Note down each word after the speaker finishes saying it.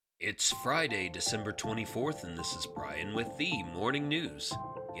It's Friday, December 24th, and this is Brian with the Morning News.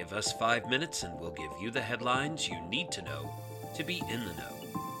 Give us 5 minutes and we'll give you the headlines you need to know to be in the know.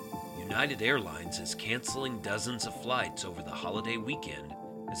 United Airlines is canceling dozens of flights over the holiday weekend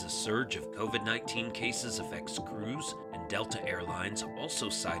as a surge of COVID-19 cases affects crews, and Delta Airlines also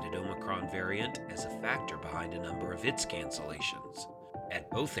cited Omicron variant as a factor behind a number of its cancellations. At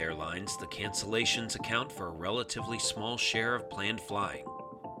both airlines, the cancellations account for a relatively small share of planned flying.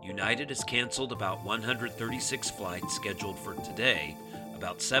 United has canceled about 136 flights scheduled for today,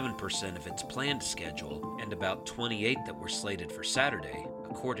 about 7% of its planned schedule, and about 28 that were slated for Saturday,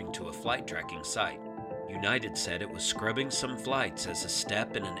 according to a flight tracking site. United said it was scrubbing some flights as a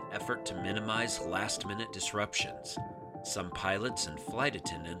step in an effort to minimize last-minute disruptions. Some pilots and flight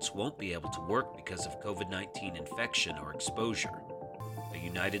attendants won't be able to work because of COVID-19 infection or exposure. A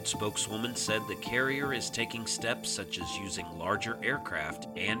United spokeswoman said the carrier is taking steps such as using larger aircraft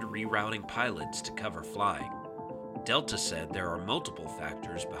and rerouting pilots to cover flying. Delta said there are multiple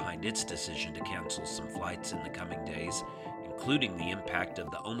factors behind its decision to cancel some flights in the coming days, including the impact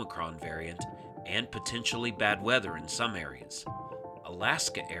of the Omicron variant and potentially bad weather in some areas.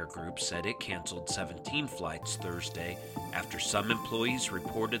 Alaska Air Group said it canceled 17 flights Thursday after some employees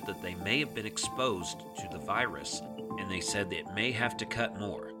reported that they may have been exposed to the virus, and they said that it may have to cut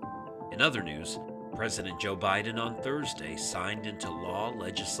more. In other news, President Joe Biden on Thursday signed into law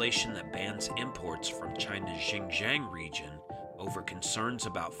legislation that bans imports from China's Xinjiang region over concerns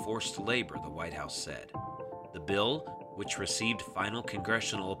about forced labor, the White House said. The bill, which received final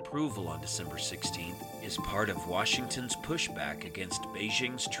congressional approval on December 16th, is part of Washington's pushback against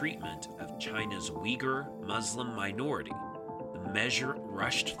Beijing's treatment of China's Uyghur Muslim minority. The measure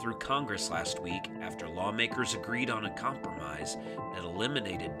rushed through Congress last week after lawmakers agreed on a compromise that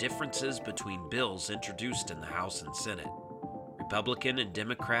eliminated differences between bills introduced in the House and Senate. Republican and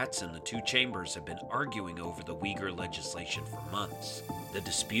Democrats in the two chambers have been arguing over the Uyghur legislation for months. The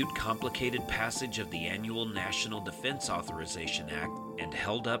dispute complicated passage of the annual National Defense Authorization Act and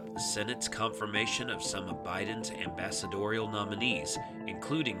held up the Senate's confirmation of some of Biden's ambassadorial nominees,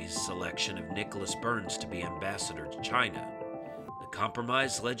 including his selection of Nicholas Burns to be ambassador to China. The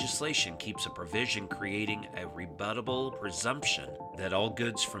compromise legislation keeps a provision creating a rebuttable presumption that all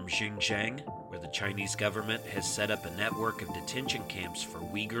goods from Xinjiang, where the Chinese government has set up a network of detention camps for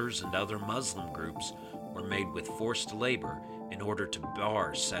Uyghurs and other Muslim groups, were made with forced labor in order to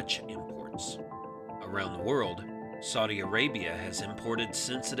bar such imports. Around the world, Saudi Arabia has imported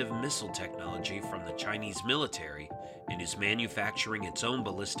sensitive missile technology from the Chinese military and is manufacturing its own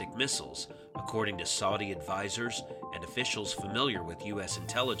ballistic missiles, according to Saudi advisors and officials familiar with U.S.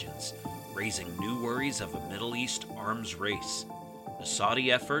 intelligence, raising new worries of a Middle East arms race. The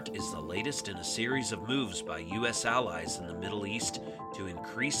Saudi effort is the latest in a series of moves by U.S. allies in the Middle East to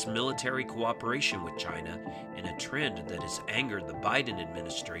increase military cooperation with China, in a trend that has angered the Biden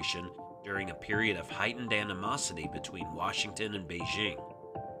administration during a period of heightened animosity between Washington and Beijing.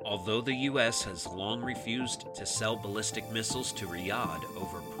 Although the U.S. has long refused to sell ballistic missiles to Riyadh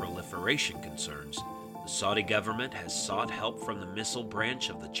over proliferation concerns, the Saudi government has sought help from the missile branch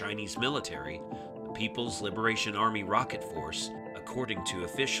of the Chinese military, the People's Liberation Army Rocket Force, according to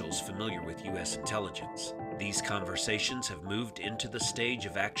officials familiar with U.S. intelligence. These conversations have moved into the stage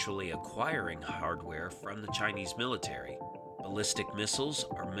of actually acquiring hardware from the Chinese military. Ballistic missiles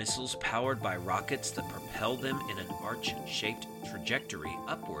are missiles powered by rockets that propel them in an arch-shaped trajectory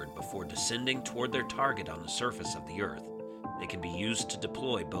upward before descending toward their target on the surface of the Earth. They can be used to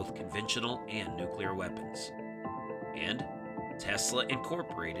deploy both conventional and nuclear weapons. And Tesla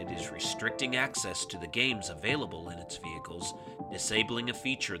Incorporated is restricting access to the games available in its vehicles, disabling a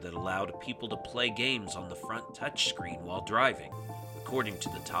feature that allowed people to play games on the front touchscreen while driving, according to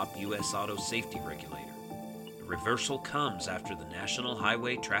the top U.S. auto safety regulator. The reversal comes after the National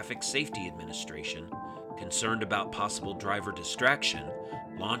Highway Traffic Safety Administration, concerned about possible driver distraction,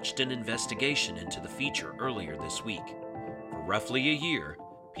 launched an investigation into the feature earlier this week. For roughly a year,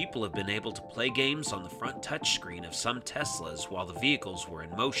 people have been able to play games on the front touchscreen of some Teslas while the vehicles were in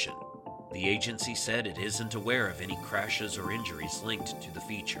motion. The agency said it isn't aware of any crashes or injuries linked to the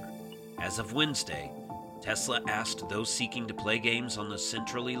feature. As of Wednesday, Tesla asked those seeking to play games on the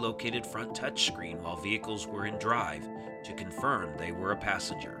centrally located front touchscreen while vehicles were in drive to confirm they were a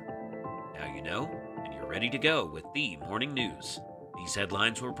passenger. Now you know, and you're ready to go with the Morning News. These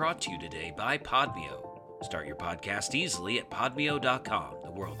headlines were brought to you today by Podmeo. Start your podcast easily at podmeo.com,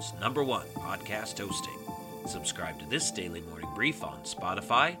 the world's #1 podcast hosting. Subscribe to this daily morning brief on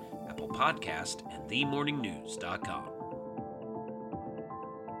Spotify, Apple Podcast, and themorningnews.com.